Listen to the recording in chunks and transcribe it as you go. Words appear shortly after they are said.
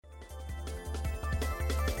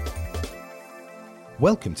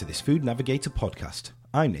Welcome to this Food Navigator podcast.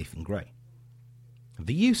 I'm Nathan Gray.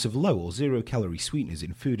 The use of low or zero-calorie sweeteners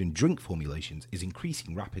in food and drink formulations is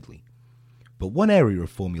increasing rapidly. But one area of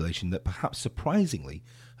formulation that perhaps surprisingly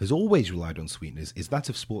has always relied on sweeteners is that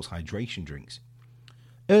of sports hydration drinks.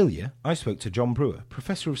 Earlier, I spoke to John Brewer,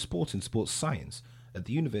 Professor of Sport and Sports Science at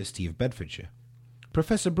the University of Bedfordshire.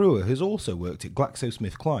 Professor Brewer has also worked at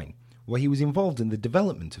GlaxoSmithKline, where he was involved in the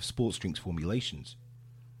development of sports drinks formulations.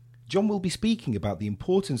 John will be speaking about the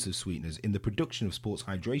importance of sweeteners in the production of sports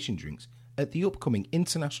hydration drinks at the upcoming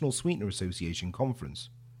International Sweetener Association conference.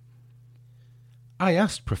 I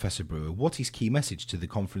asked Professor Brewer what his key message to the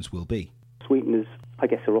conference will be. Sweeteners, I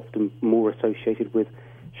guess, are often more associated with,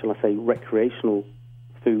 shall I say, recreational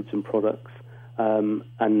foods and products,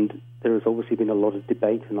 and there has obviously been a lot of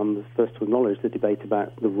debate, and I'm the first to acknowledge the debate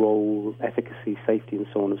about the role, efficacy, safety and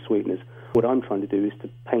so on of sweeteners. What I'm trying to do is to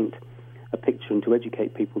paint a picture and to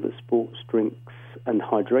educate people that sports drinks and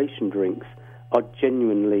hydration drinks are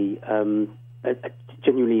genuinely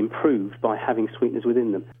improved by having sweeteners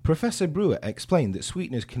within them. Professor Brewer explained that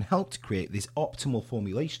sweeteners can help to create this optimal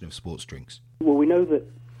formulation of sports drinks. Well, we know that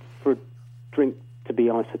for a drink to be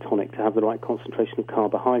isotonic, to have the right concentration of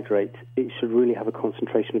carbohydrate, it should really have a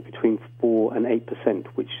concentration of between 4 and 8%,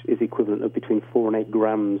 which is equivalent of between 4 and 8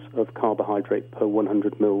 grams of carbohydrate per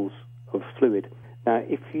 100 mils of fluid. Now,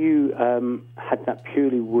 if you had that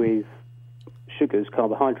purely with sugars,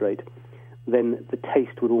 carbohydrate, then the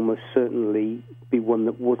taste would almost certainly be one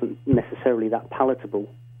that wasn't necessarily that palatable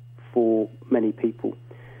for many people.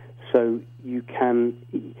 So you can,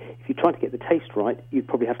 if you try to get the taste right, you'd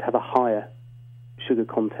probably have to have a higher sugar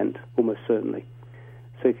content, almost certainly.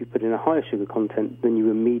 So if you put in a higher sugar content, then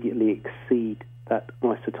you immediately exceed that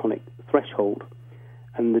isotonic threshold,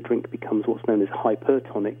 and the drink becomes what's known as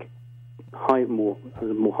hypertonic, more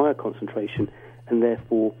higher concentration, and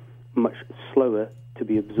therefore much slower to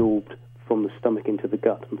be absorbed from the stomach into the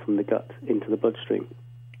gut and from the gut into the bloodstream.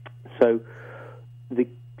 So the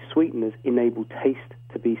sweeteners enable taste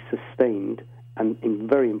to be sustained and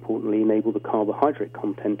very importantly enable the carbohydrate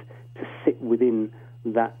content to sit within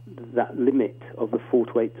that limit of the 4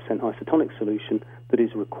 to 8% isotonic solution that is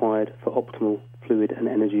required for optimal fluid and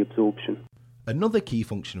energy absorption. Another key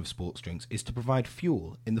function of sports drinks is to provide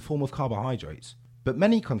fuel in the form of carbohydrates. But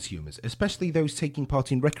many consumers, especially those taking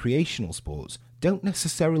part in recreational sports, don't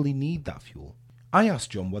necessarily need that fuel. I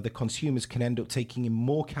asked John whether consumers can end up taking in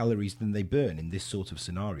more calories than they burn in this sort of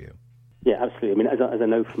scenario. Yeah, absolutely. I mean, as I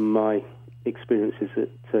know from my experiences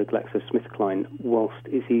at GlaxoSmithKline, whilst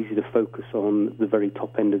it's easy to focus on the very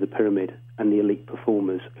top end of the pyramid and the elite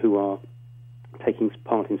performers who are taking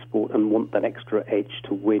part in sport and want that extra edge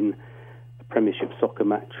to win a Premiership soccer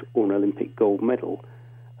match or an Olympic gold medal,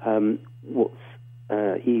 what's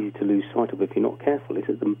easy to lose sight of if you're not careful is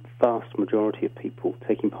that the vast majority of people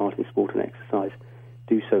taking part in sport and exercise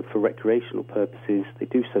do so for recreational purposes. They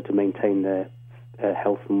do so to maintain their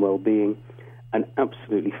health and well-being, and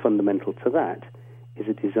absolutely fundamental to that is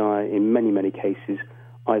a desire in many, many cases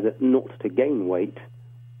either not to gain weight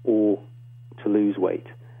or to lose weight.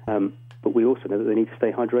 But we also know that they need to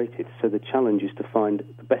stay hydrated. So the challenge is to find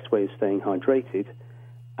the best way of staying hydrated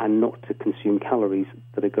and not to consume calories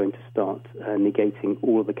that are going to start negating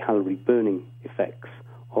all of the calorie burning effects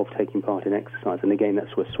of taking part in exercise. And again,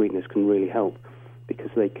 that's where sweeteners can really help,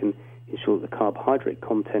 because they can ensure that the carbohydrate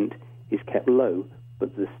content is kept low,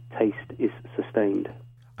 but the taste is sustained.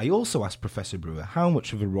 I also asked Professor Brewer how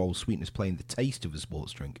much of a role sweeteners play in the taste of a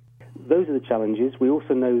sports drink. Those are the challenges. We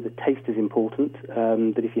also know that taste is important,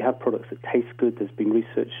 that if you have products that taste good, there's been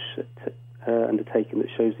research undertaken that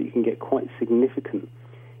shows that you can get quite significant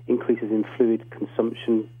increases in fluid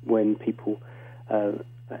consumption when people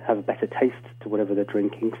have a better taste to whatever they're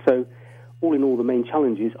drinking. So all in all, the main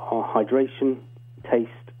challenges are hydration, taste,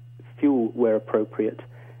 fuel where appropriate,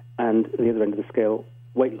 and at the other end of the scale,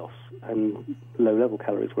 weight loss and low-level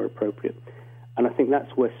calories where appropriate. And I think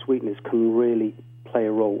that's where sweeteners can really play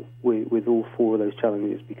a role with all four of those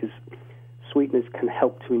challenges, because sweeteners can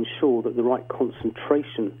help to ensure that the right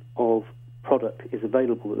concentration of product is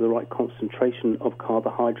available, that the right concentration of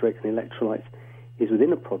carbohydrate and electrolytes is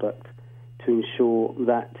within a product to ensure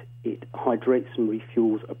that it hydrates and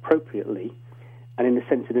refuels appropriately. And in a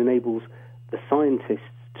sense, it enables the scientists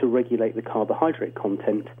to regulate the carbohydrate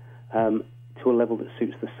content to a level that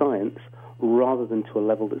suits the science rather than to a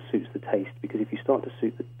level that suits the taste. Because if you start to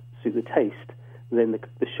suit the taste, then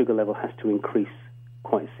the sugar level has to increase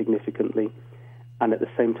quite significantly. And at the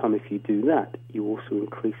same time, if you do that, you also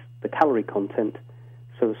increase the calorie content,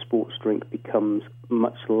 so a sports drink becomes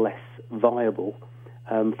much less viable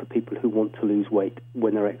for people who want to lose weight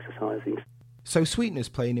when they're exercising. So sweeteners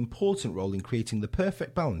play an important role in creating the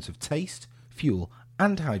perfect balance of taste, fuel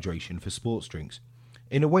and hydration for sports drinks,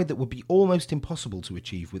 in a way that would be almost impossible to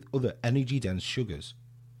achieve with other energy-dense sugars.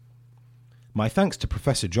 My thanks to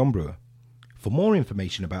Professor John Brewer. For more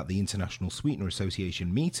information about the International Sweetener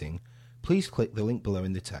Association meeting, please click the link below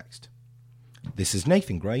in the text. This is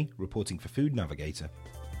Nathan Gray reporting for Food Navigator.